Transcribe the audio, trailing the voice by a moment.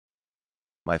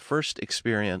My First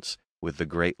Experience with the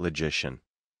Great Logician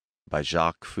by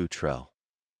Jacques Futrelle.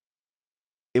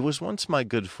 It was once my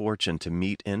good fortune to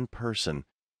meet in person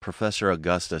Professor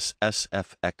Augustus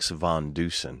S.F.X. von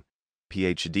Dusen,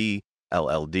 Ph.D.,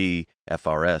 LL.D.,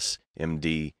 F.R.S.,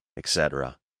 M.D.,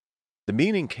 etc. The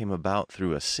meeting came about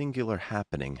through a singular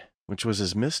happening, which was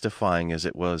as mystifying as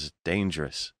it was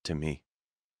dangerous to me.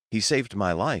 He saved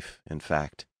my life, in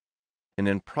fact, and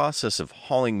in process of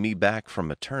hauling me back from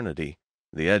eternity,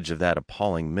 the edge of that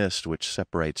appalling mist which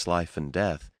separates life and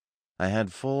death, I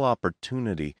had full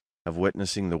opportunity of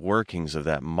witnessing the workings of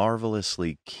that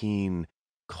marvelously keen,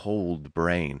 cold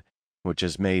brain which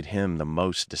has made him the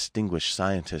most distinguished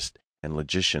scientist and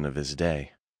logician of his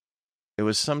day. It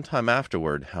was some time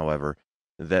afterward, however,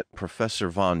 that Professor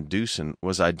von Dusen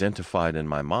was identified in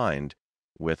my mind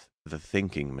with the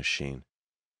thinking machine.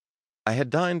 I had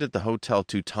dined at the Hotel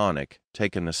Teutonic,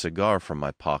 taken a cigar from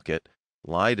my pocket,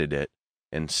 lighted it,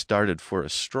 and started for a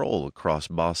stroll across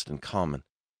Boston Common.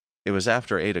 It was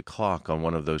after 8 o'clock on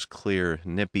one of those clear,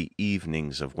 nippy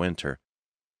evenings of winter.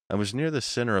 I was near the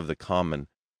center of the Common,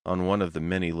 on one of the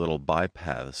many little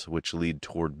bypaths which lead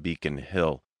toward Beacon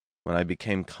Hill, when I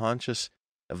became conscious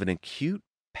of an acute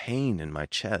pain in my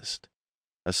chest,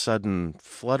 a sudden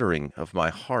fluttering of my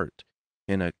heart,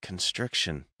 and a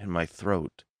constriction in my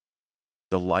throat.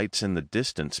 The lights in the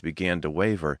distance began to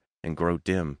waver and grow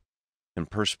dim, and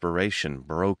perspiration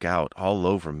broke out all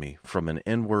over me from an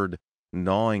inward,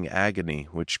 gnawing agony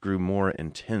which grew more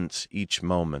intense each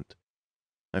moment.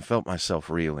 I felt myself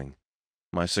reeling.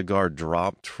 My cigar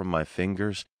dropped from my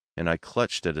fingers, and I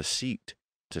clutched at a seat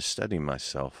to steady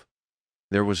myself.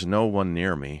 There was no one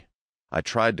near me. I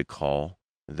tried to call,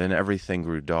 then everything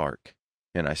grew dark,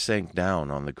 and I sank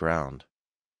down on the ground.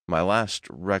 My last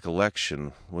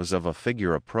recollection was of a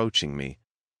figure approaching me.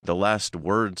 The last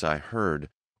words I heard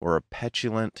were a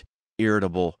petulant,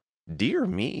 irritable, "Dear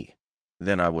me!"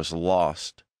 Then I was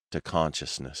lost to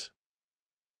consciousness.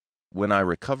 When I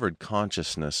recovered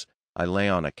consciousness, I lay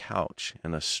on a couch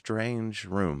in a strange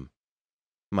room.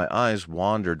 My eyes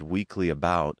wandered weakly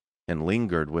about and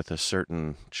lingered with a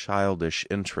certain childish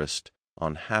interest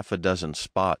on half a dozen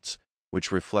spots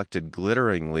which reflected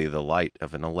glitteringly the light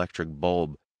of an electric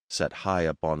bulb set high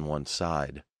up on one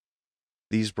side.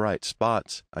 These bright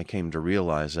spots, I came to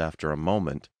realize after a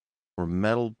moment, were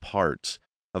metal parts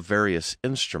of various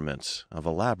instruments of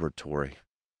a laboratory.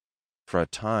 For a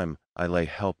time I lay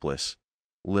helpless,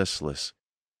 listless,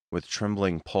 with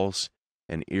trembling pulse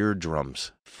and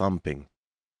eardrums thumping.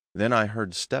 Then I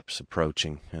heard steps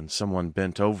approaching, and someone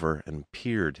bent over and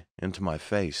peered into my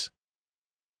face.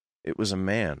 It was a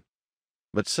man,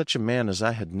 but such a man as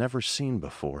I had never seen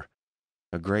before.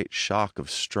 A great shock of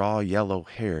straw-yellow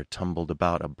hair tumbled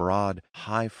about a broad,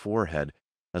 high forehead,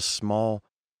 a small,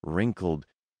 wrinkled,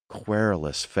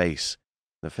 querulous face,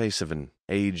 the face of an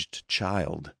aged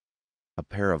child, a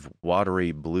pair of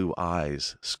watery blue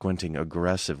eyes squinting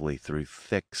aggressively through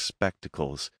thick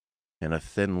spectacles, and a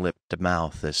thin-lipped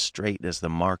mouth as straight as the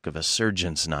mark of a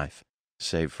surgeon's knife,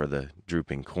 save for the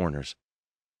drooping corners.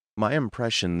 My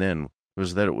impression then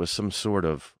was that it was some sort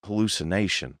of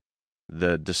hallucination,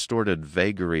 the distorted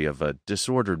vagary of a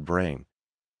disordered brain,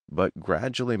 but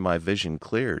gradually my vision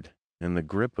cleared, and the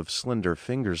grip of slender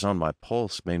fingers on my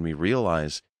pulse made me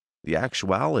realize the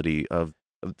actuality of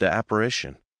the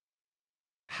apparition.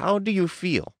 "How do you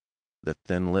feel?" The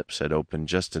thin lips had opened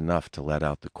just enough to let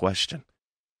out the question.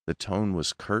 The tone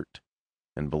was curt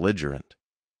and belligerent,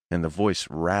 and the voice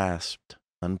rasped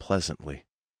unpleasantly.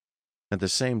 At the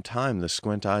same time, the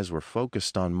squint eyes were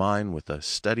focused on mine with a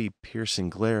steady, piercing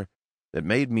glare that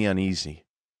made me uneasy.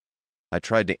 I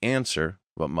tried to answer,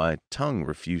 but my tongue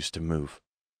refused to move.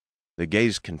 The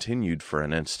gaze continued for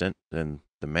an instant, then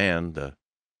the man, the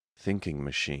thinking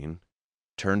machine,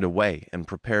 turned away and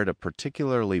prepared a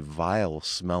particularly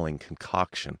vile-smelling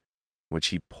concoction, which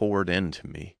he poured into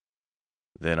me.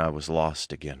 Then I was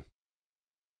lost again.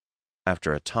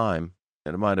 After a time,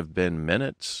 it might have been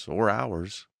minutes or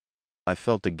hours, I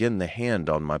felt again the hand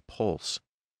on my pulse,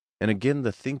 and again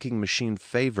the thinking machine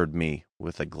favored me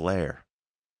with a glare.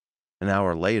 An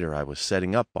hour later I was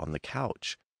sitting up on the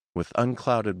couch, with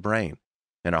unclouded brain,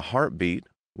 and a heartbeat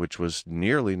which was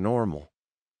nearly normal.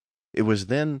 It was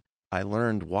then I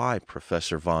learned why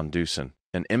Professor von Dusen,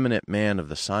 an eminent man of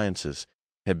the sciences,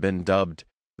 had been dubbed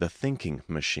the thinking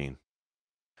machine.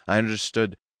 I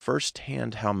understood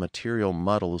firsthand how material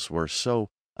muddles were so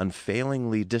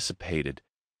unfailingly dissipated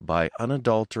by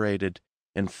unadulterated,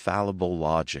 infallible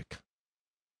logic.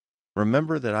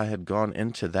 Remember that I had gone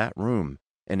into that room,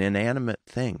 an inanimate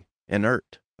thing,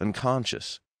 inert,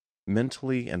 unconscious,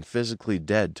 mentally and physically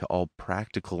dead to all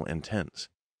practical intents.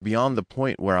 beyond the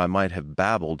point where I might have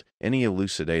babbled any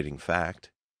elucidating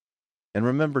fact. And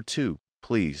remember, too,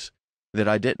 please, that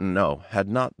I didn't know, had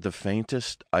not the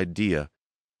faintest idea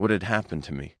what had happened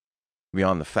to me,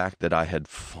 beyond the fact that I had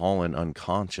fallen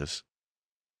unconscious.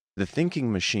 The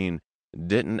thinking machine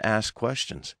didn't ask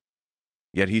questions,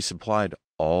 yet he supplied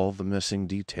all the missing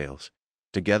details,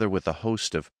 together with a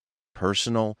host of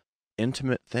personal,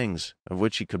 intimate things of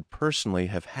which he could personally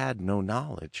have had no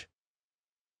knowledge.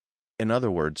 In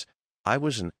other words, I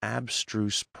was an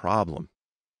abstruse problem,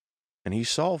 and he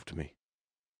solved me.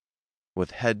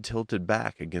 With head tilted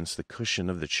back against the cushion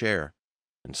of the chair,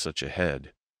 and such a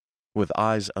head, with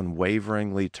eyes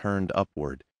unwaveringly turned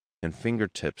upward and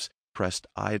fingertips pressed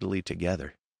idly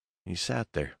together, he sat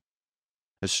there,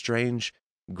 a strange,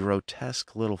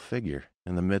 grotesque little figure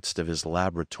in the midst of his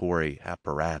laboratory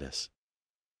apparatus.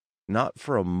 Not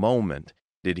for a moment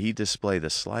did he display the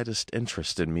slightest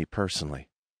interest in me personally.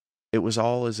 It was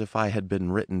all as if I had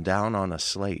been written down on a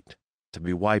slate to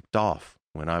be wiped off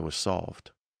when I was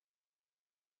solved.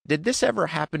 "Did this ever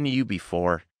happen to you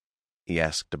before?" he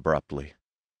asked abruptly.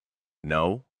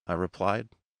 "No," I replied.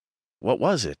 "What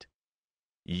was it?"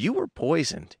 "You were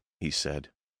poisoned," he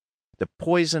said. "The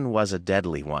poison was a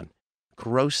deadly one,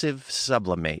 corrosive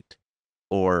sublimate,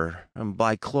 or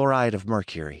bichloride of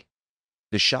mercury.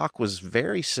 The shock was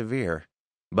very severe,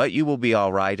 but you will be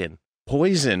all right and—"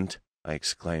 "Poisoned!" I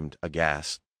exclaimed,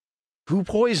 aghast. "Who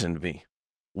poisoned me?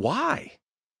 Why?"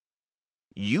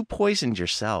 "You poisoned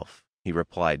yourself," he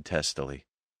replied testily.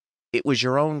 "It was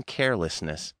your own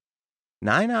carelessness.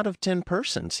 9 out of 10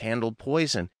 persons handled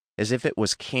poison as if it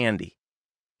was candy,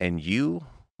 and you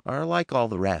are like all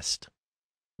the rest."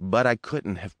 "But I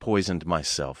couldn't have poisoned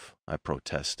myself," I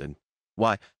protested.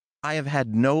 "Why, I have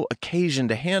had no occasion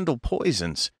to handle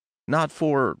poisons, not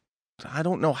for I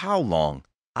don't know how long."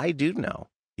 "I do know,"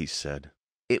 he said.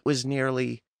 "It was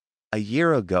nearly a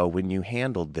year ago when you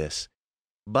handled this,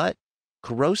 but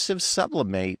corrosive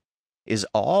sublimate is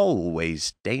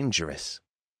always dangerous."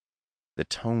 The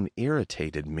tone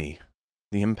irritated me.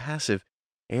 The impassive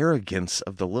arrogance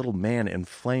of the little man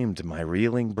inflamed my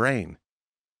reeling brain,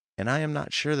 and I am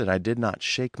not sure that I did not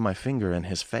shake my finger in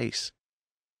his face.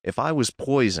 "If I was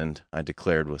poisoned," I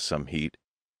declared with some heat,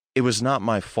 "it was not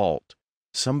my fault.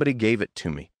 Somebody gave it to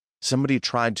me. Somebody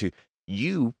tried to—"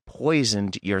 "You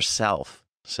poisoned yourself,"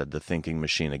 said the thinking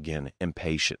machine again,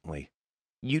 impatiently.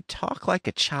 "You talk like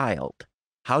a child."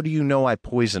 "How do you know I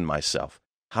poisoned myself?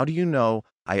 How do you know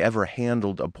I ever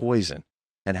handled a poison?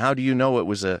 And how do you know it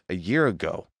was a year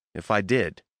ago, if I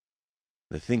did?"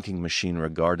 The thinking machine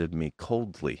regarded me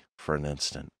coldly for an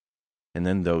instant, and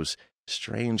then those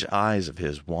strange eyes of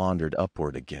his wandered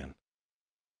upward again.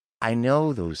 "I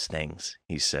know those things,"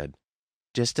 he said,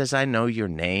 "just as I know your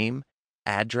name,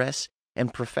 address,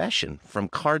 and profession from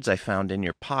cards I found in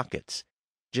your pockets,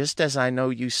 just as I know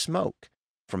you smoke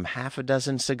from half a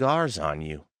dozen cigars on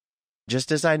you,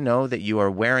 just as I know that you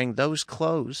are wearing those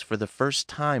clothes for the first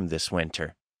time this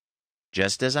winter,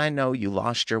 just as I know you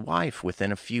lost your wife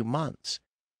within a few months,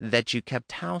 that you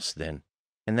kept house then,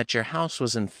 and that your house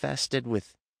was infested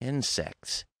with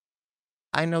insects.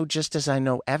 I know just as I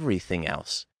know everything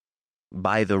else,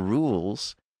 by the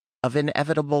rules of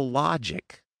inevitable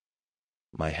logic."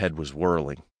 My head was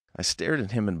whirling. I stared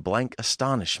at him in blank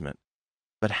astonishment.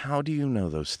 "But how do you know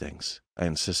those things?" I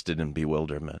insisted in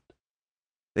bewilderment.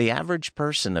 "The average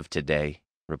person of today,"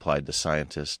 replied the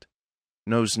scientist,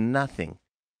 "knows nothing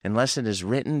unless it is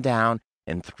written down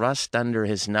and thrust under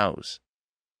his nose.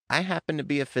 I happen to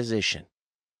be a physician.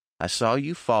 I saw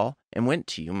you fall and went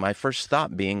to you, my first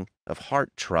thought being of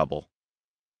heart trouble.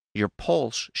 Your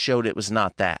pulse showed it was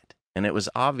not that, and it was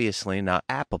obviously not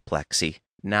apoplexy.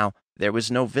 Now, there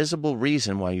was no visible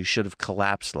reason why you should have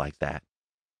collapsed like that.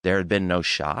 There had been no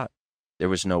shot. There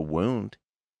was no wound.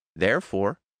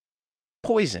 Therefore,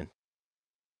 poison.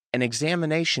 An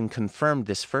examination confirmed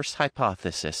this first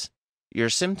hypothesis. Your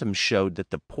symptoms showed that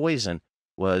the poison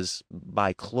was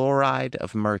bichloride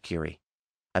of mercury.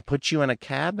 I put you in a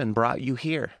cab and brought you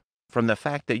here. From the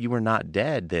fact that you were not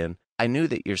dead then, I knew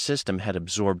that your system had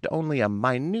absorbed only a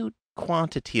minute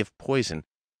quantity of poison,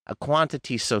 a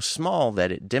quantity so small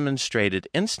that it demonstrated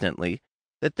instantly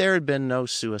that there had been no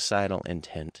suicidal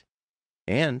intent,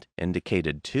 and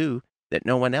indicated, too, that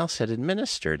no one else had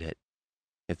administered it.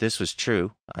 If this was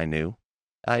true, I knew,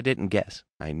 I didn't guess,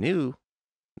 I knew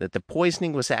that the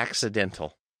poisoning was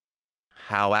accidental."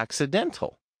 "How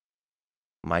accidental?"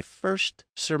 "My first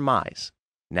surmise,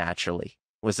 naturally,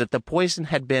 was that the poison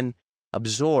had been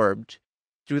absorbed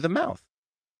through the mouth.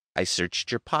 I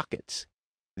searched your pockets.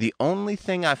 The only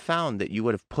thing I found that you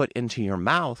would have put into your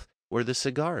mouth were the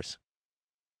cigars."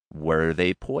 "Were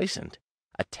they poisoned?"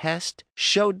 A test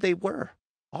showed they were,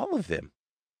 all of them.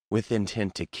 With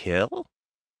intent to kill?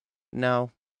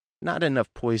 No, not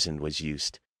enough poison was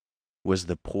used. Was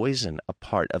the poison a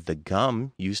part of the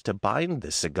gum used to bind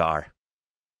the cigar?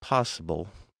 Possible,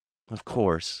 of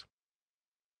course,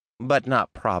 but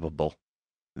not probable.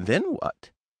 Then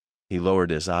what? He lowered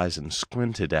his eyes and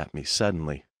squinted at me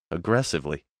suddenly,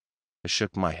 aggressively. I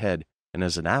shook my head and,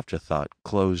 as an afterthought,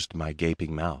 closed my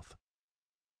gaping mouth.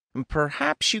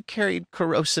 Perhaps you carried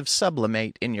corrosive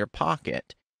sublimate in your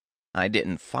pocket. I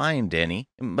didn't find any,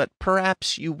 but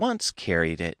perhaps you once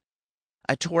carried it.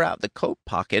 I tore out the coat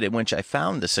pocket in which I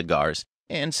found the cigars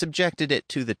and subjected it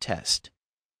to the test.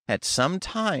 At some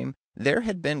time there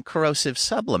had been corrosive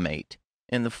sublimate,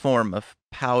 in the form of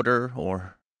powder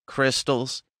or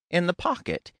crystals, in the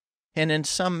pocket, and in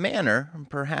some manner,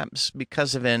 perhaps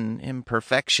because of an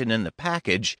imperfection in the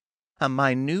package, a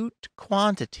minute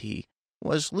quantity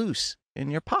was loose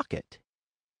in your pocket.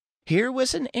 Here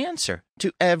was an answer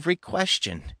to every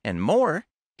question, and more,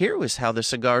 here was how the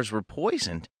cigars were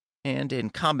poisoned, and in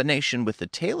combination with the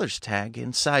tailor's tag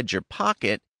inside your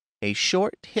pocket, a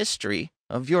short history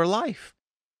of your life.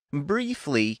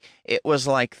 Briefly, it was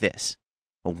like this.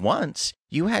 Once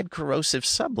you had corrosive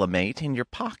sublimate in your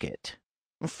pocket.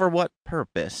 For what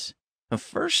purpose?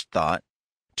 First thought,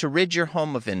 to rid your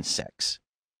home of insects.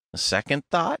 Second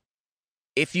thought,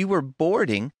 if you were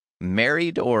boarding,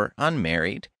 married or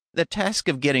unmarried, the task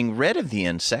of getting rid of the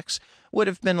insects would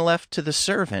have been left to the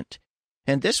servant,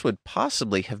 and this would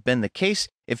possibly have been the case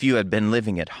if you had been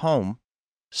living at home.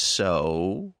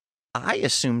 So, I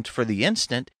assumed for the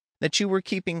instant that you were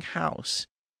keeping house,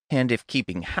 and if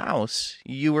keeping house,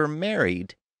 you were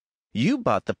married. You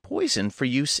bought the poison for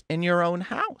use in your own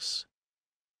house.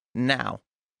 Now,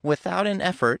 without an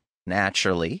effort,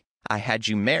 naturally, I had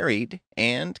you married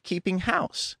and keeping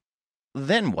house.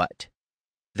 Then what?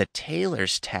 The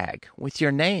tailor's tag with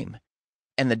your name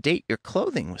and the date your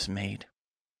clothing was made.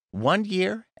 1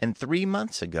 year and 3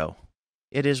 months ago.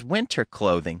 It is winter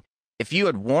clothing. If you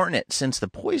had worn it since the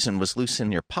poison was loose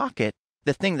in your pocket,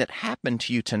 the thing that happened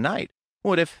to you tonight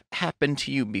would have happened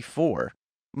to you before,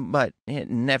 but it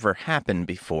never happened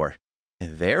before.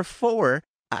 Therefore,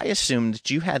 I assumed that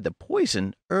you had the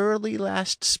poison early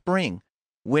last spring,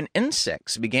 when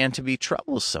insects began to be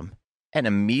troublesome, and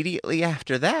immediately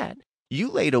after that, you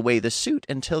laid away the suit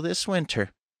until this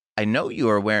winter. I know you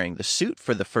are wearing the suit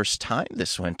for the first time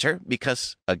this winter,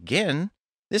 because, again,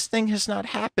 this thing has not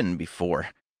happened before,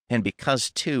 and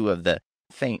because, too, of the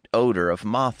faint odor of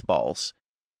mothballs.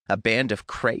 A band of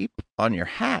crepe on your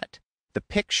hat, the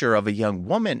picture of a young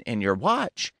woman in your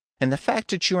watch, and the fact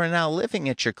that you are now living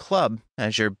at your club,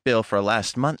 as your bill for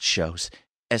last month shows,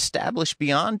 establish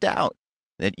beyond doubt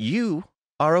that you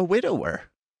are a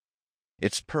widower.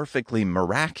 It's perfectly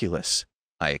miraculous,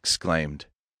 I exclaimed.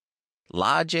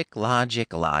 Logic,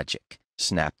 logic, logic,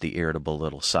 snapped the irritable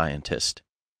little scientist.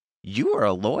 You are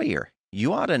a lawyer.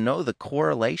 You ought to know the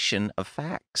correlation of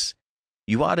facts.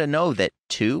 You ought to know that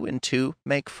 2 and 2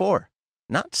 make 4.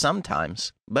 Not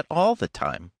sometimes, but all the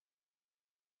time.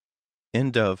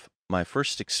 End of My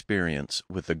First Experience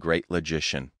with the Great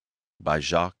Logician by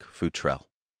Jacques Futrelle.